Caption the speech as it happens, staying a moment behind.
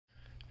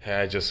Hey,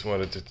 I just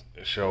wanted to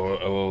show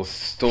a little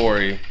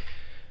story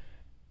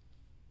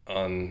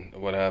on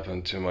what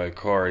happened to my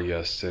car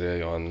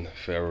yesterday on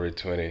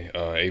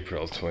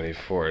April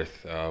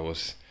 24th. I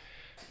was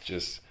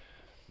just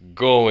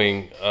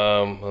going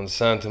on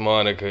Santa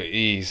Monica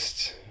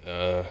East,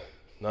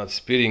 not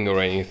speeding or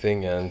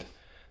anything, and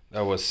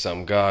there was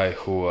some guy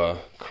who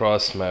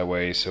crossed my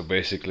way. So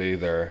basically,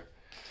 there are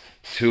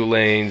two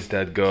lanes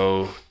that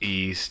go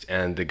east,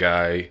 and the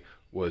guy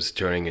was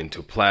turning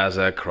into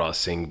Plaza,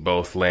 crossing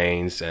both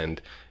lanes, and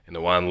in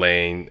the one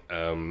lane,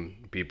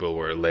 people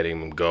were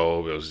letting him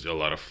go. There was a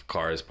lot of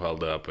cars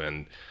piled up,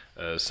 and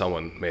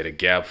someone made a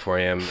gap for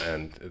him,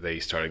 and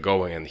they started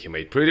going, and he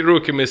made pretty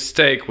rookie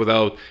mistake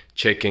without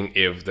checking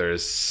if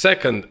there's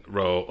second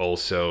row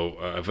also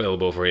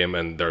available for him,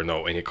 and there are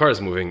no any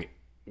cars moving,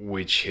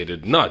 which he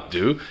did not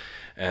do.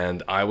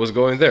 And I was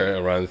going there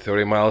around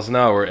 30 miles an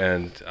hour,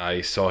 and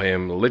I saw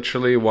him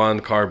literally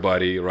one car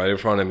body right in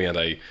front of me, and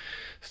I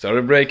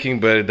started braking,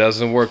 but it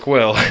doesn't work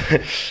well.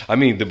 I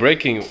mean, the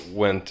braking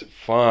went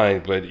fine,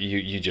 but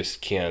you just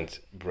can't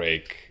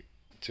brake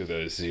to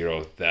the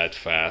zero that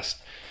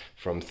fast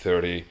from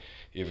 30,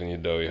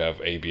 even though you have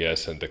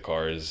ABS and the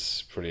car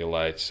is pretty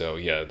light. So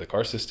yeah, the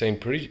car sustained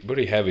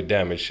pretty heavy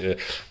damage.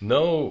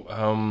 No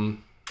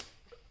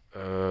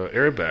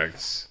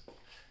airbags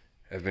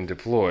have been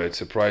deployed,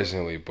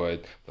 surprisingly,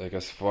 but like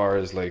as far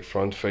as like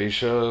front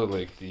fascia,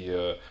 like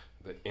the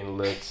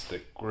inlets,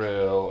 the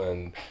grille,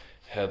 and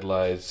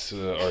headlights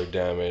are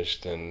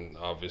damaged, and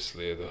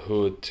obviously the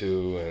hood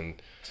too,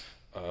 and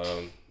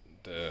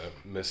the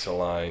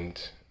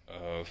misaligned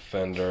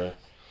fender.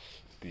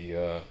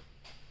 The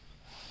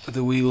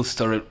wheels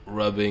started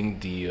rubbing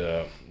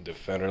the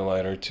fender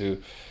liner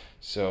too.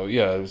 So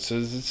yeah,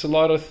 it's a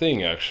lot of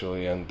thing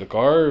actually, and the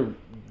car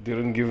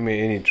didn't give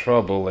me any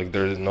trouble. Like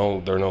there are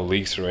no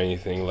leaks or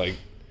anything. Like,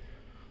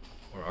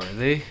 or are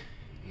they?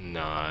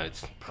 Nah,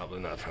 it's probably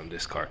not from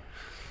this car.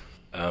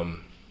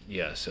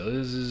 Yeah, so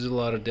this is a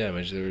lot of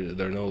damage.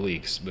 There are no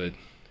leaks, but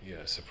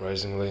yeah,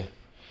 surprisingly,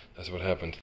 that's what happened.